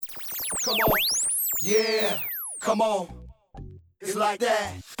Come on. Yeah. Come on. It's like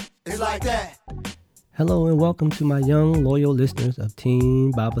that. It's like that. Hello and welcome to my young, loyal listeners of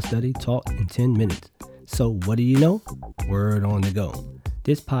Teen Bible Study Taught in 10 Minutes. So what do you know? Word on the go.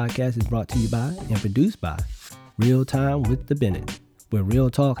 This podcast is brought to you by and produced by Real Time with the Bennett, where real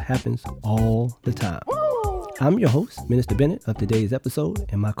talk happens all the time. I'm your host, Minister Bennett, of today's episode,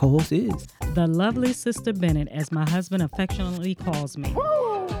 and my co-host is the lovely Sister Bennett, as my husband affectionately calls me.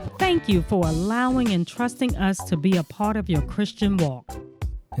 Thank you for allowing and trusting us to be a part of your Christian walk.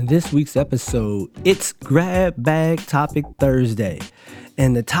 In this week's episode, it's Grab Bag Topic Thursday.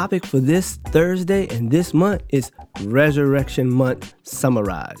 And the topic for this Thursday and this month is Resurrection Month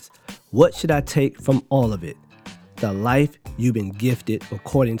Summarized. What should I take from all of it? The life you've been gifted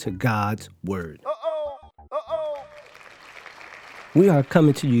according to God's Word. We are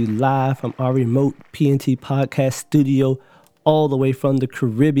coming to you live from our remote PNT podcast studio all the way from the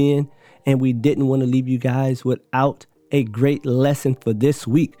Caribbean. And we didn't want to leave you guys without a great lesson for this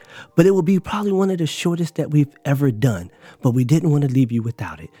week, but it will be probably one of the shortest that we've ever done, but we didn't want to leave you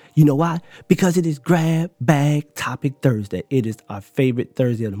without it. You know why? Because it is Grab Bag Topic Thursday. It is our favorite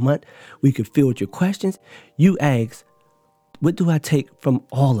Thursday of the month. We could field your questions. You ask, what do I take from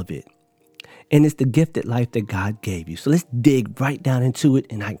all of it? And it's the gifted life that God gave you. So let's dig right down into it,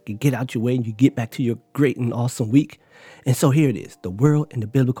 and I can get out your way and you get back to your great and awesome week. And so here it is, the world and the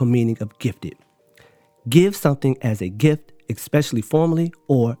biblical meaning of gifted. Give something as a gift, especially formally,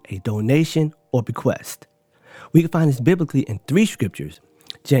 or a donation or bequest. We can find this biblically in 3 scriptures.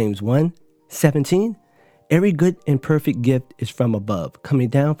 James 1:17. Every good and perfect gift is from above, coming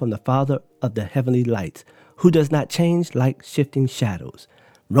down from the Father of the heavenly lights, who does not change like shifting shadows.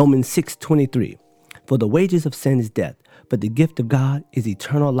 Romans 6:23. For the wages of sin is death, but the gift of God is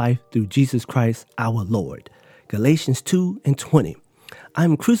eternal life through Jesus Christ our Lord. Galatians 2:20. I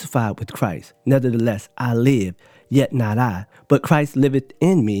am crucified with Christ. Nevertheless, I live, yet not I, but Christ liveth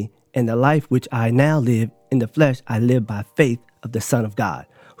in me, and the life which I now live in the flesh, I live by faith of the Son of God,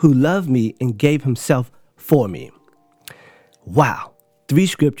 who loved me and gave himself for me. Wow. 3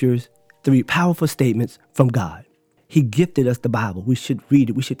 scriptures, 3 powerful statements from God. He gifted us the Bible. We should read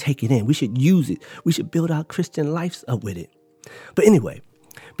it. We should take it in. We should use it. We should build our Christian lives up with it. But anyway,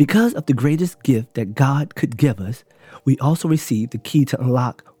 because of the greatest gift that God could give us, we also received the key to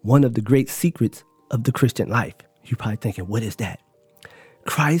unlock one of the great secrets of the Christian life. You're probably thinking, what is that?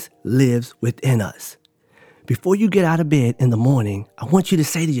 Christ lives within us. Before you get out of bed in the morning, I want you to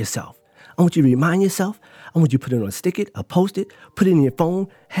say to yourself, I want you to remind yourself, I want you to put it on a stick-it, a post-it, put it in your phone,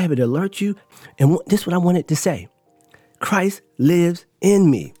 have it alert you. And this is what I wanted to say. Christ lives in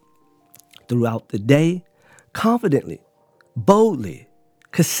me. Throughout the day, confidently, boldly,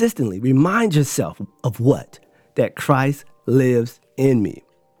 consistently remind yourself of what? That Christ lives in me.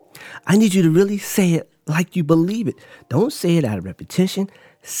 I need you to really say it like you believe it. Don't say it out of repetition.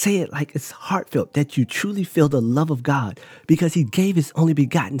 Say it like it's heartfelt, that you truly feel the love of God because he gave his only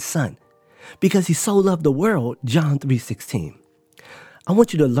begotten son. Because he so loved the world, John 3:16. I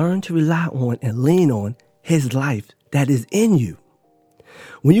want you to learn to rely on and lean on his life that is in you.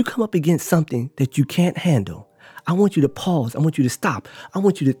 When you come up against something that you can't handle, I want you to pause. I want you to stop. I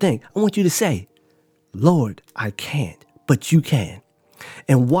want you to think. I want you to say, Lord, I can't, but you can.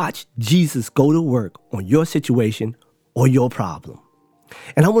 And watch Jesus go to work on your situation or your problem.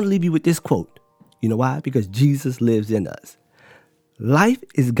 And I want to leave you with this quote. You know why? Because Jesus lives in us. Life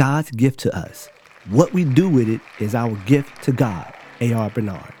is God's gift to us. What we do with it is our gift to God. A.R.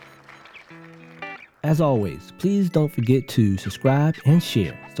 Bernard. As always, please don't forget to subscribe and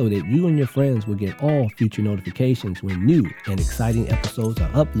share so that you and your friends will get all future notifications when new and exciting episodes are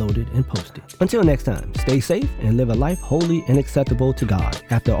uploaded and posted. Until next time, stay safe and live a life holy and acceptable to God.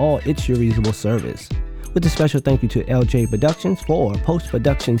 After all, it's your reasonable service. With a special thank you to LJ Productions for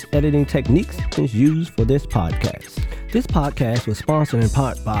post-productions editing techniques used for this podcast. This podcast was sponsored in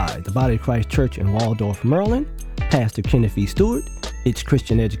part by the Body of Christ Church in Waldorf, Maryland, Pastor Kenneth E. Stewart, its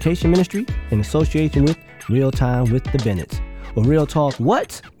Christian Education Ministry, in association with Real Time with the Bennetts. Well, real talk,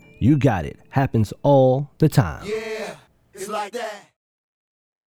 what? You got it. Happens all the time. Yeah, it's like that.